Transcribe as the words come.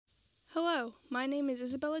Hello, my name is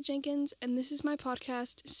Isabella Jenkins, and this is my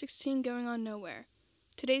podcast, 16 Going On Nowhere.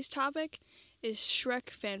 Today's topic is Shrek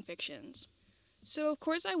fanfictions. So, of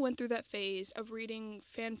course, I went through that phase of reading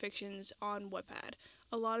fanfictions on Wattpad.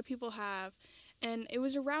 A lot of people have, and it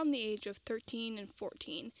was around the age of 13 and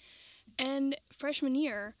 14. And freshman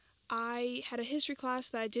year, I had a history class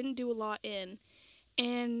that I didn't do a lot in,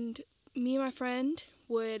 and me and my friend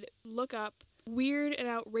would look up weird and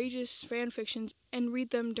outrageous fan fictions and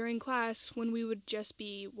read them during class when we would just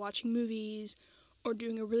be watching movies or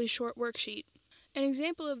doing a really short worksheet. An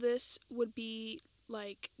example of this would be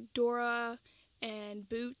like Dora and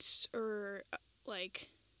Boots, or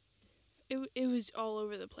it was all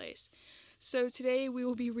over the place. So today we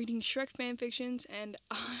will be reading Shrek fan fictions, and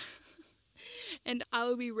and I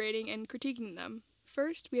will be rating and critiquing them.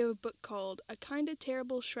 First, we have a book called A Kinda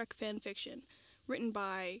Terrible Shrek Fanfiction, written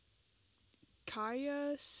by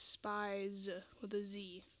Kaya Spies with a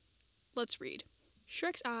Z. Let's read.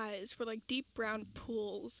 Shrek's eyes were like deep brown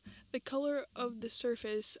pools, the color of the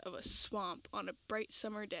surface of a swamp on a bright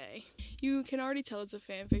summer day. You can already tell it's a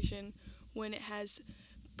fanfiction when it has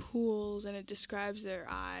pools and it describes their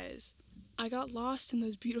eyes. I got lost in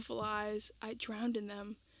those beautiful eyes. I drowned in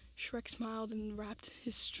them. Shrek smiled and wrapped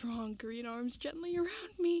his strong green arms gently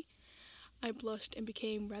around me. I blushed and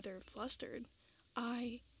became rather flustered.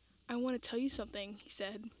 I want to tell you something, he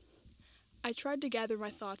said. I tried to gather my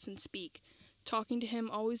thoughts and speak. Talking to him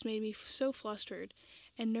always made me so flustered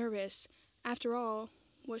and nervous. After all,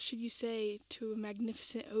 what should you say to a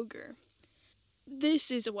magnificent ogre?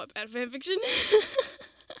 This is a Wattpad fanfiction.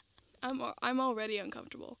 I'm already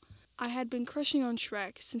uncomfortable. I had been crushing on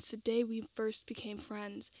Shrek since the day we first became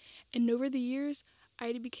friends, and over the years,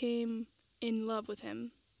 I became in love with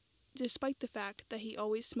him. Despite the fact that he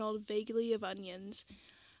always smelled vaguely of onions,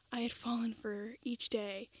 I had fallen for each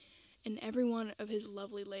day in every one of his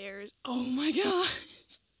lovely layers. Oh my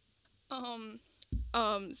gosh!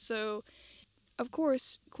 So, of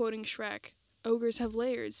course, quoting Shrek, ogres have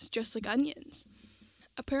layers, just like onions.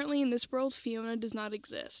 Apparently in this world, Fiona does not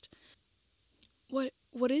exist. What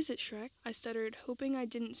is it, Shrek? I stuttered, hoping I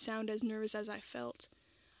didn't sound as nervous as I felt.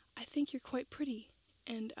 I think you're quite pretty,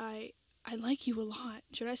 and I like you a lot.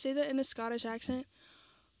 Should I say that in a Scottish accent?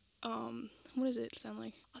 What does it sound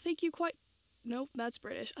like? I think you quite... Nope, that's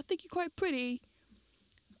British. I think you're quite pretty.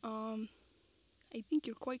 I think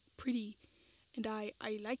you're quite pretty, and I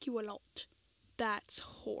like you a lot. That's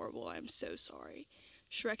horrible, I'm so sorry,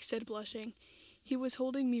 Shrek said, blushing. He was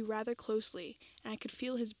holding me rather closely, and I could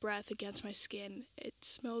feel his breath against my skin. It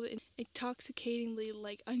smelled intoxicatingly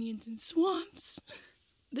like onions in swamps.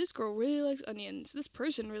 This girl really likes onions. This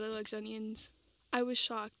person really likes onions. I was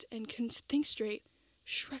shocked and couldn't think straight.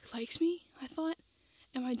 Shrek likes me? I thought.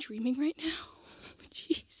 Am I dreaming right now?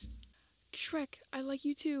 Jeez. Shrek, I like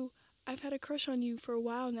you too. I've had a crush on you for a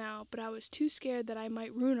while now, but I was too scared that I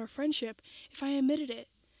might ruin our friendship if I admitted it.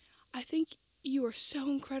 I think you are so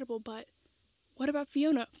incredible, but what about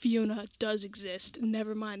Fiona? Fiona does exist.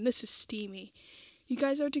 Never mind, this is steamy. You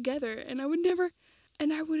guys are together, and I would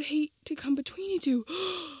hate to come between you two.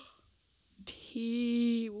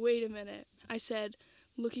 Wait a minute, I said,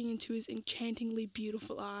 looking into his enchantingly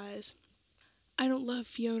beautiful eyes. I don't love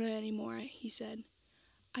Fiona anymore, he said.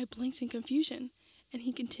 I blinked in confusion, and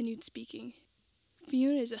he continued speaking.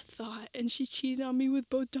 Fiona is a thought, and she cheated on me with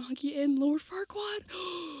both Donkey and Lord Farquaad.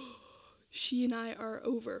 She and I are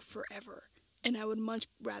over forever, and I would much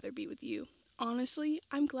rather be with you. Honestly,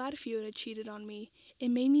 I'm glad Fiona cheated on me. It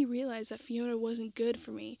made me realize that Fiona wasn't good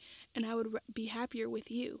for me, and I would be happier with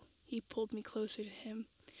you. He pulled me closer to him.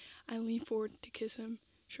 I leaned forward to kiss him.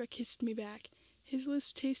 Shrek kissed me back. His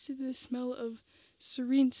lips tasted the smell of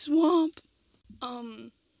serene swamp.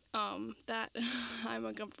 That I'm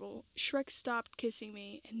uncomfortable. Shrek stopped kissing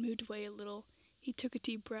me and moved away a little. He took a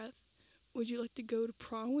deep breath. Would you like to go to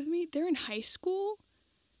prom with me? They're in high school?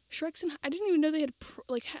 I didn't even know they had,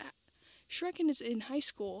 Shrek is in high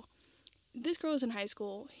school. This girl is in high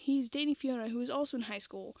school. He's dating Fiona, who is also in high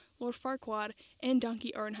school. Lord Farquaad and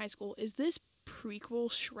Donkey are in high school. Is this prequel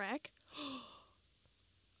Shrek?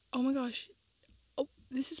 Oh my gosh. Oh,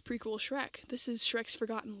 this is prequel Shrek. This is Shrek's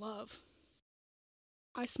Forgotten Love.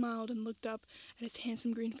 I smiled and looked up at his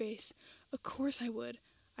handsome green face. Of course I would,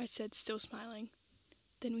 I said, still smiling.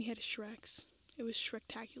 Then we had Shrek's. It was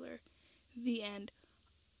Shrektacular. The end.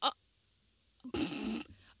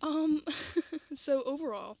 So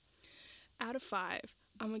overall, out of 5,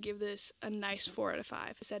 I'm gonna give this a nice 4 out of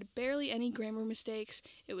 5. It had barely any grammar mistakes.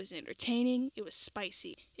 It was entertaining. It was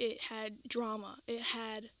spicy. It had drama. It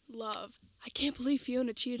had love. I can't believe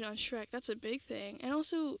Fiona cheated on Shrek. That's a big thing. And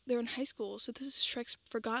also, they're in high school, so this is Shrek's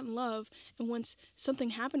forgotten love. And once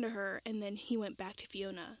something happened to her, and then he went back to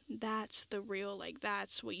Fiona, that's the real,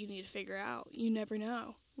 that's what you need to figure out. You never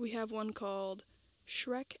know. We have one called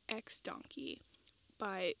Shrek X Donkey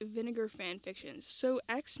by Vinegar Fanfictions. So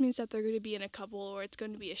X means that they're going to be in a couple, or it's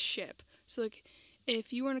going to be a ship. So,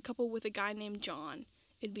 if you were in a couple with a guy named John,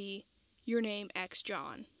 it'd be your name X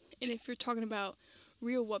John. And if you're talking about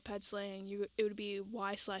real Wattpad slang, it would be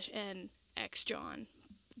Y/N X John.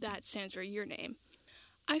 That stands for your name.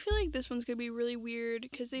 I feel like this one's going to be really weird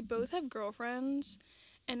because they both have girlfriends,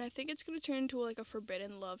 and I think it's going to turn into a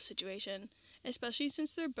forbidden love situation, especially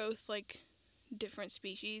since they're both different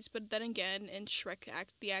species. But then again, in Shrek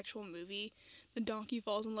the actual movie, the donkey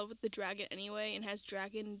falls in love with the dragon anyway and has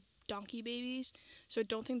dragon donkey babies, so I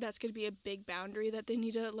don't think that's going to be a big boundary that they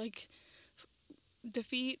need to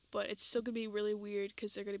defeat, but it's still going to be really weird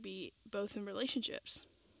because they're going to be both in relationships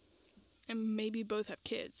and maybe both have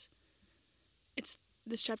kids.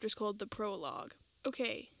 This chapter's called The Prologue.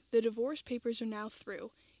 Okay, the divorce papers are now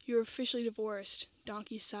through. You're officially divorced.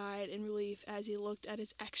 Donkey sighed in relief as he looked at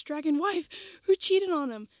his ex-dragon wife who cheated on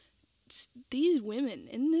him. These women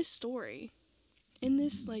in this story, in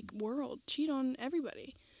this world, cheat on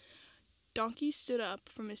everybody. Donkey stood up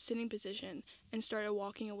from his sitting position and started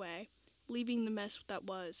walking away, leaving the mess that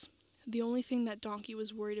was. The only thing that Donkey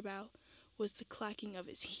was worried about was the clacking of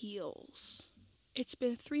his heels. It's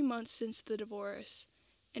been 3 months since the divorce,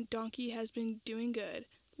 and Donkey has been doing good,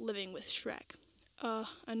 living with Shrek.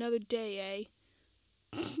 Another day,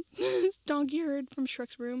 eh? Donkey heard from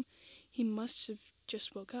Shrek's room. He must have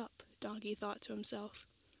just woke up, Donkey thought to himself.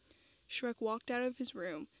 Shrek walked out of his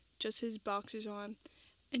room, just his boxers on,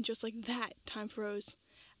 and just like that, time froze.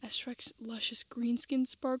 As Shrek's luscious green skin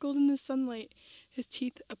sparkled in the sunlight, his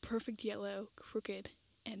teeth a perfect yellow, crooked,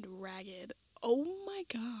 and ragged. Oh my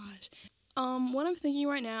gosh. What I'm thinking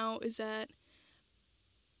right now is that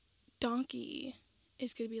Donkey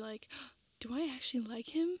is gonna be do I actually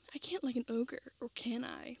like him? I can't like an ogre, or can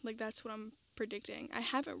I? That's what I'm predicting. I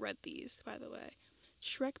haven't read these, by the way.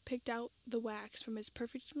 Shrek picked out the wax from his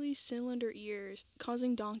perfectly cylinder ears,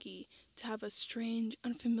 causing Donkey to have a strange,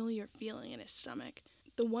 unfamiliar feeling in his stomach.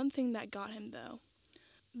 The one thing that got him, though,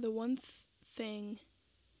 the one thing,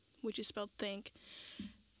 which is spelled think,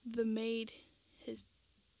 made his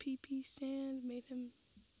pee-pee stand, made him...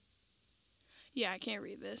 Yeah, I can't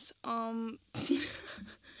read this.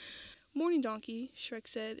 Morning, Donkey, Shrek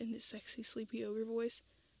said in his sexy, sleepy ogre voice.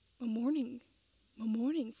 Morning,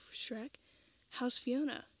 Shrek. How's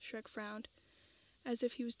Fiona? Shrek frowned, as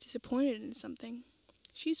if he was disappointed in something.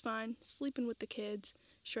 She's fine, sleeping with the kids,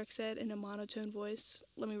 Shrek said in a monotone voice.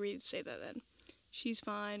 Let me say that then. She's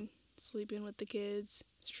fine, sleeping with the kids,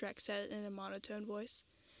 Shrek said in a monotone voice.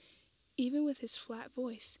 Even with his flat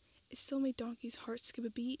voice, it still made Donkey's heart skip a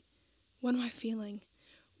beat. What am I feeling?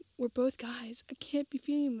 We're both guys. I can't be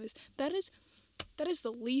feeling this. That is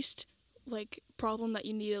the least, problem that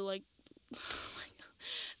you need to,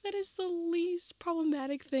 that is the least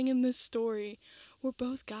problematic thing in this story. We're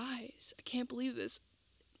both guys. I can't believe this.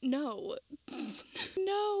 No.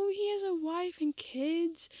 No, he has a wife and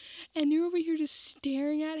kids, and you're over here just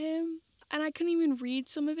staring at him, and I couldn't even read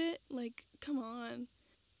some of it. Come on.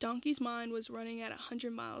 Donkey's mind was running at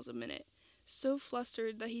 100 miles a minute, so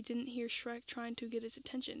flustered that he didn't hear Shrek trying to get his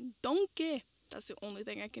attention. Donkey! That's the only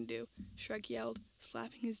thing I can do, Shrek yelled,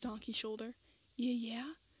 slapping his donkey shoulder.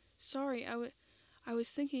 Yeah? Sorry, I was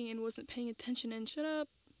thinking and wasn't paying attention, and shut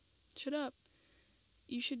up.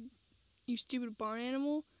 You stupid barn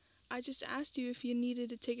animal. I just asked you if you needed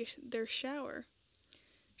to take their shower,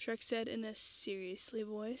 Shrek said in a seriously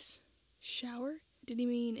voice. Shower? Did he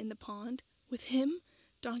mean in the pond? With him?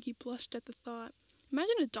 Donkey blushed at the thought.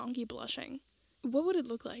 Imagine a donkey blushing. What would it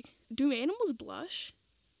look like? Do animals blush?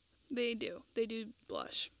 They do. They do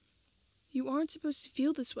blush. You aren't supposed to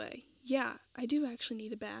feel this way. Yeah, I do actually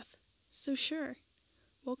need a bath. So sure.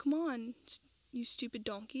 Well, come on, you stupid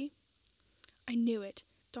donkey. I knew it,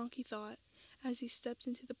 Donkey thought, as he stepped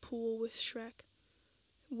into the pool with Shrek.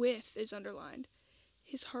 With is underlined.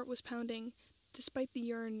 His heart was pounding, despite the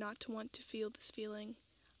yearn not to want to feel this feeling.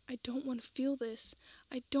 I don't want to feel this.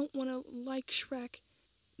 I don't want to like Shrek.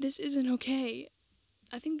 This isn't okay.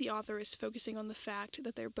 I think the author is focusing on the fact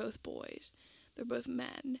that they're both boys. They're both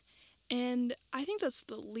men. And I think that's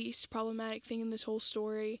the least problematic thing in this whole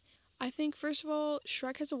story. I think, first of all,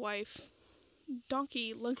 Shrek has a wife.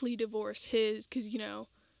 Donkey luckily divorced his, because,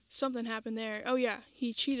 something happened there. Oh yeah,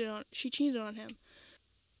 she cheated on him.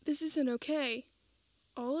 This isn't okay.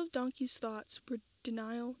 All of Donkey's thoughts were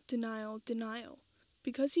denial.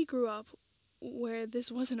 Because he grew up where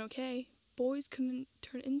this wasn't okay, Boys couldn't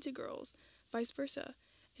turn into girls, vice versa.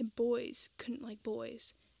 And boys couldn't like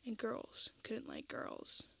boys, and girls couldn't like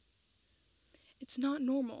girls. It's not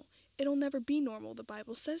normal. It'll never be normal, the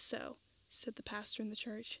Bible says so, said the pastor in the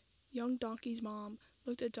church. Young Donkey's mom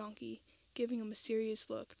looked at Donkey, giving him a serious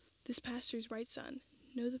look. This pastor's right, son.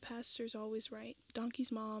 No, the pastor's always right.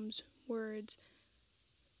 Donkey's mom's words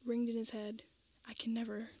ringed in his head. I can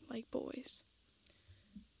never like boys.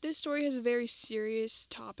 This story has a very serious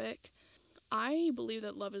topic. I believe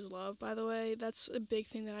that love is love, by the way. That's a big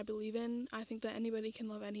thing that I believe in. I think that anybody can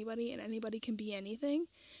love anybody and anybody can be anything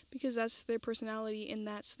because that's their personality and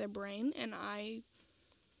that's their brain, and I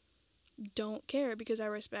don't care because I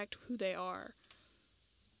respect who they are.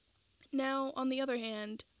 Now, on the other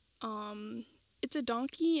hand, it's a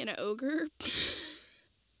donkey and an ogre.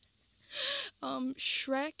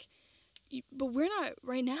 Shrek, but we're not,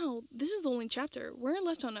 right now, this is the only chapter. We're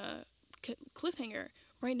left on a cliffhanger.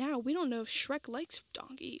 Right now, we don't know if Shrek likes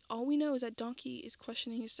Donkey. All we know is that Donkey is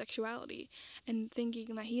questioning his sexuality and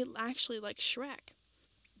thinking that he actually likes Shrek.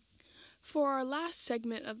 For our last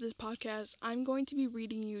segment of this podcast, I'm going to be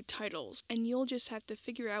reading you titles, and you'll just have to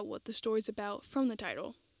figure out what the story's about from the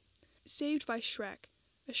title. Saved by Shrek,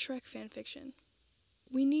 a Shrek fanfiction.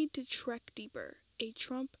 We need to trek deeper, a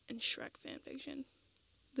Trump and Shrek fanfiction.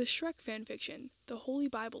 The Shrek fanfiction, the Holy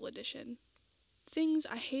Bible edition. Things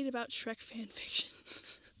I hate about Shrek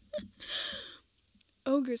fanfiction.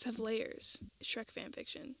 Ogres have layers, Shrek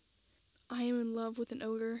fanfiction. I am in love with an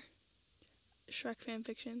ogre, Shrek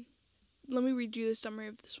fanfiction. Let me read you the summary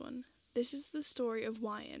of this one. This is the story of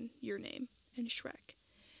Wyan, your name, and Shrek.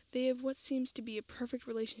 They have what seems to be a perfect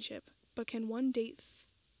relationship, but can one date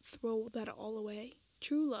throw that all away?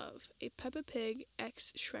 True Love, a Peppa Pig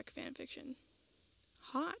x Shrek fanfiction.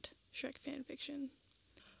 Hot Shrek fanfiction.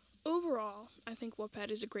 Overall, I think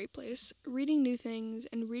Wattpad is a great place. Reading new things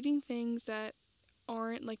and reading things that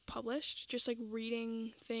aren't like published, just like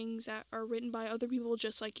reading things that are written by other people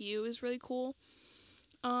just like you is really cool.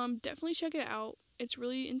 Definitely check it out. It's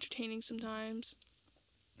really entertaining sometimes.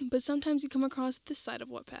 But sometimes you come across this side of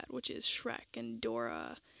Wattpad, which is Shrek and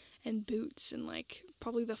Dora and Boots and like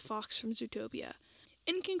probably the fox from Zootopia.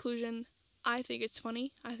 In conclusion, I think it's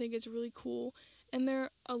funny. I think it's really cool. And there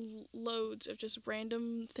are loads of just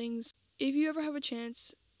random things. If you ever have a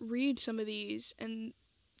chance, read some of these and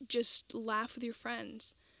just laugh with your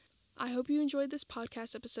friends. I hope you enjoyed this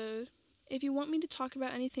podcast episode. If you want me to talk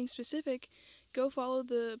about anything specific, go follow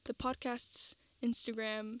the podcast's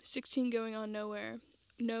Instagram, 16 Going On Nowhere,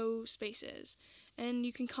 no spaces. And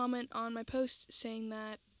you can comment on my post saying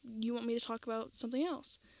that you want me to talk about something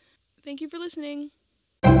else. Thank you for listening.